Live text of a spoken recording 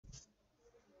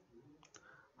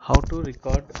How to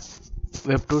record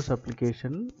web tools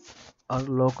application or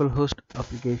localhost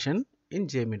application in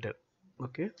Jmeter.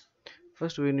 Okay,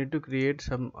 first we need to create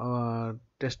some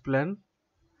test plan,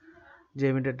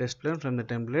 Jmeter test plan from the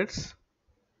templates.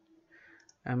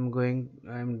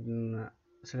 I'm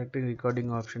selecting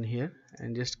recording option here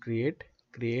and just create.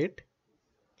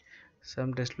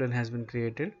 Some test plan has been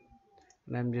created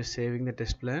and I'm just saving the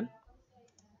test plan.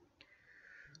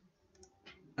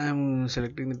 I'm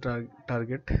selecting the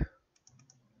target.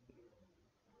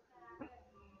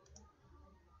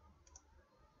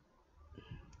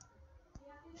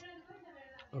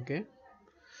 Okay.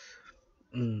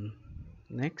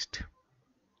 Next,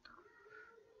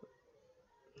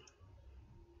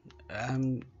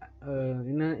 I'm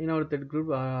in our thread group.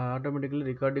 Automatically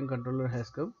recording controller has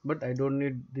come, but I don't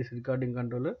need this recording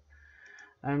controller.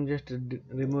 I'm just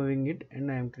removing it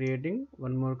and I'm creating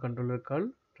one more controller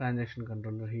called transaction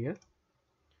controller here.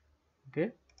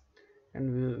 Okay,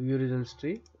 and view results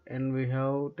tree, and we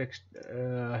have text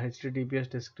HTTPS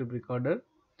desktop recorder.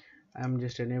 I'm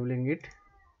just enabling it.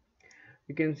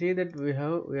 You can see that we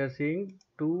are seeing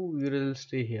two URLs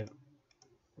tree here.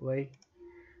 Why?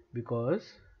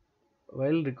 Because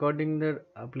while recording the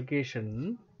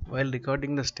application, while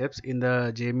recording the steps in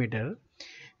the Jmeter,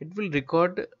 it will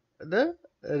record the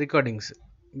recordings,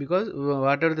 because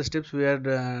whatever the steps we are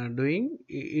doing,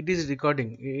 it is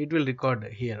recording, it will record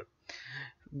here.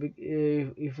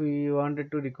 If we wanted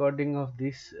to recording of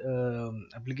this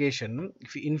application,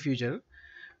 if in future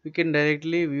we can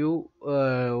directly view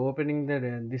opening the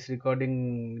this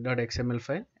recording.xml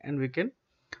file, and we can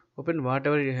open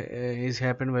whatever is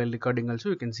happened while recording also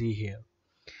we can see here.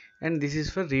 And this is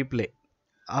for replay.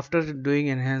 After doing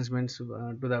enhancements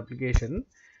to the application,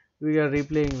 we are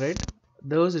replaying, right?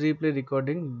 Those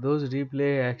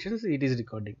replay actions, it is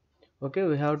recording. Okay,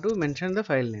 we have to mention the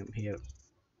file name here.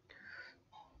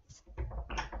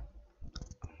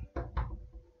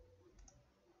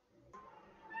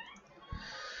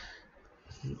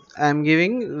 I am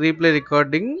giving replay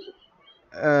recording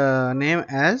name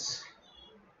as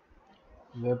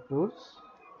web tools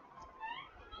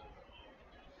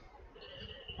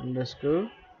underscore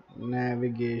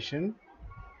navigation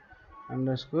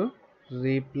underscore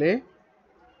replay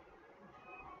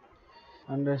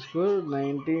underscore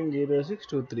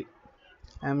 190623.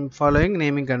 I am following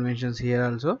naming conventions here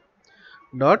also.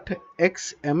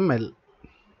 .xml.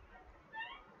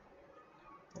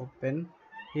 Open.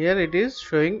 Here it is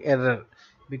showing error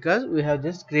because we have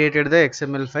just created the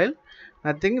XML file,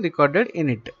 nothing recorded in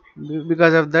it.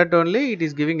 Because of that only it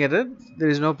is giving error. There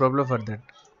is no problem for that.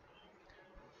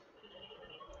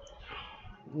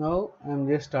 Now I am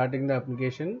just starting the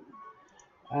application.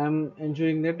 I am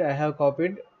ensuring that I have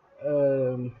copied I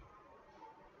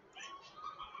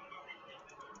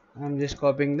am just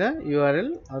copying the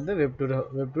URL of the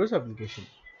web tools application.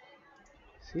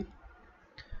 See,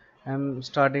 I am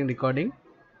starting recording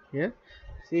here.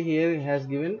 See, here it has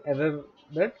given error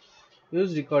that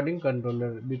use recording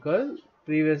controller, because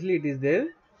previously it is there,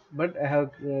 but I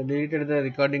have deleted the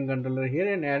recording controller here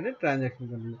and added transaction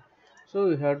controller. So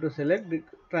we have to select the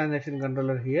transaction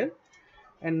controller here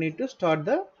and need to start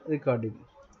the recording.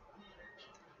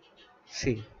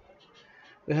 See,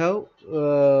 we have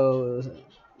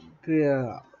we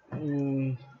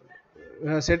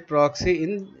have set proxy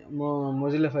in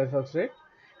Mozilla Firefox, right?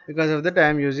 Because of that I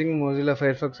am using Mozilla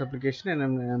Firefox application, and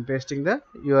I'm pasting the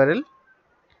URL,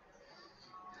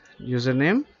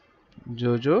 username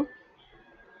Jojo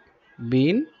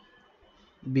Bean,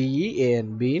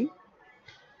 BEAN, Bean,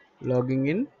 logging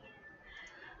in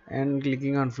and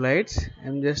clicking on flights.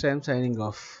 I'm signing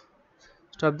off.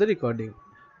 Stop the recording.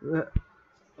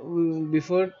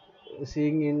 Before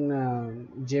seeing in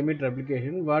Jmeter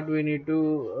application, what we need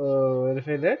to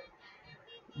verify that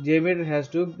Jmeter has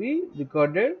to be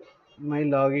recorded my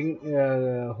logging,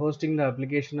 hosting the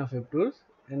application of WebTools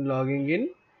and logging in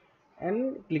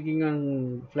and clicking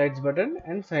on flights button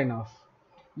and sign off.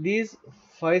 These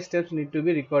 5 steps need to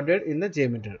be recorded in the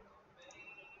Jmeter.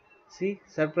 See,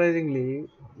 surprisingly,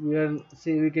 we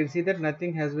can see that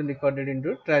nothing has been recorded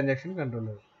into transaction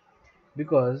controller,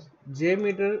 because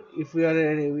Jmeter, if we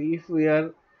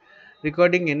are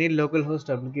recording any localhost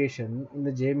application in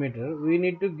the Jmeter, we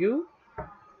need to give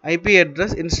IP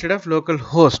address instead of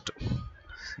localhost.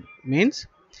 Means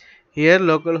here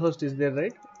localhost is there,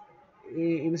 right?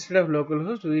 Instead of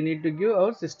localhost, we need to give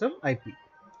our system IP.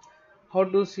 How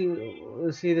to see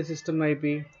the system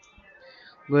IP?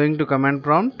 Going to command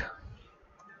prompt.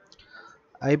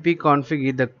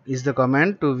 ipconfig is the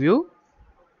command to view.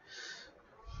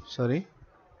 Sorry,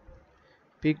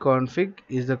 pconfig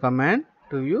is the command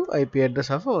to view IP address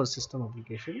of our system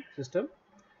application system.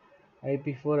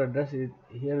 IP4 address is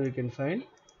here we can find.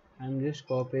 I'm just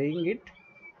copying it.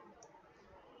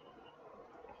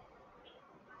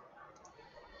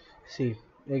 See,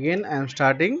 again I am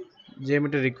starting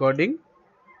Jmeter recording.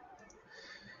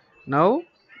 Now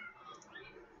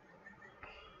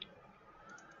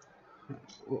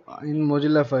in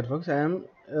Mozilla Firefox I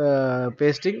am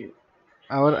pasting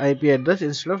our IP address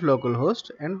instead of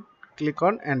localhost and click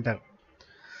on enter.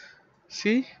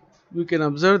 See, we can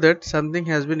observe that something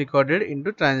has been recorded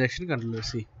into transaction controller.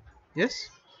 See, yes,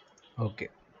 okay.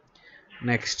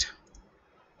 Next,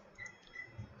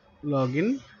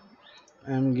 login.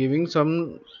 I am giving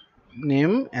some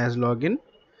name as login.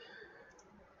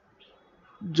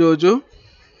 Jojo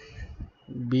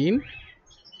Bean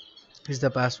is the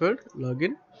password.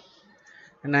 Login,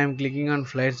 and I am clicking on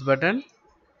flights button,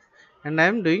 and I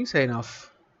am doing sign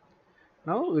off.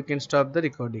 Now we can stop the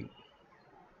recording.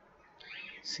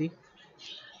 See,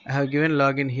 I have given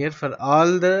login here for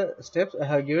all the steps. I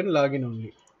have given login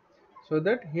only, so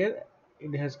that here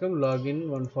it has come login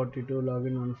 142,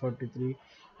 login 143,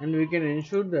 and we can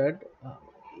ensure that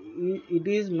it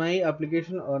is my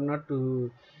application or not.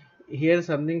 To here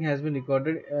something has been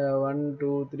recorded, 1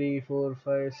 2 3 4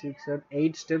 5 6 7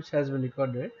 8 steps has been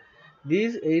recorded.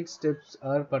 These 8 steps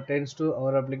are pertains to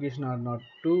our application or not.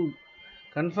 To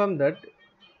confirm that,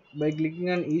 by clicking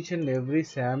on each and every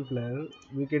sampler,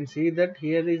 we can see that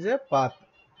here is a path.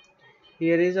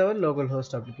 Here is our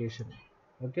localhost application.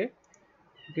 Okay,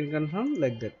 you can confirm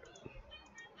like that.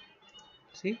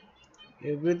 See,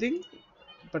 everything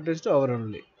pertains to our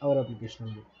application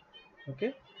only.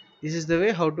 Okay, this is the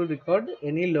way how to record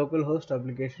any localhost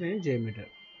application in Jmeter.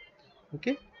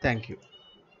 Okay, thank you.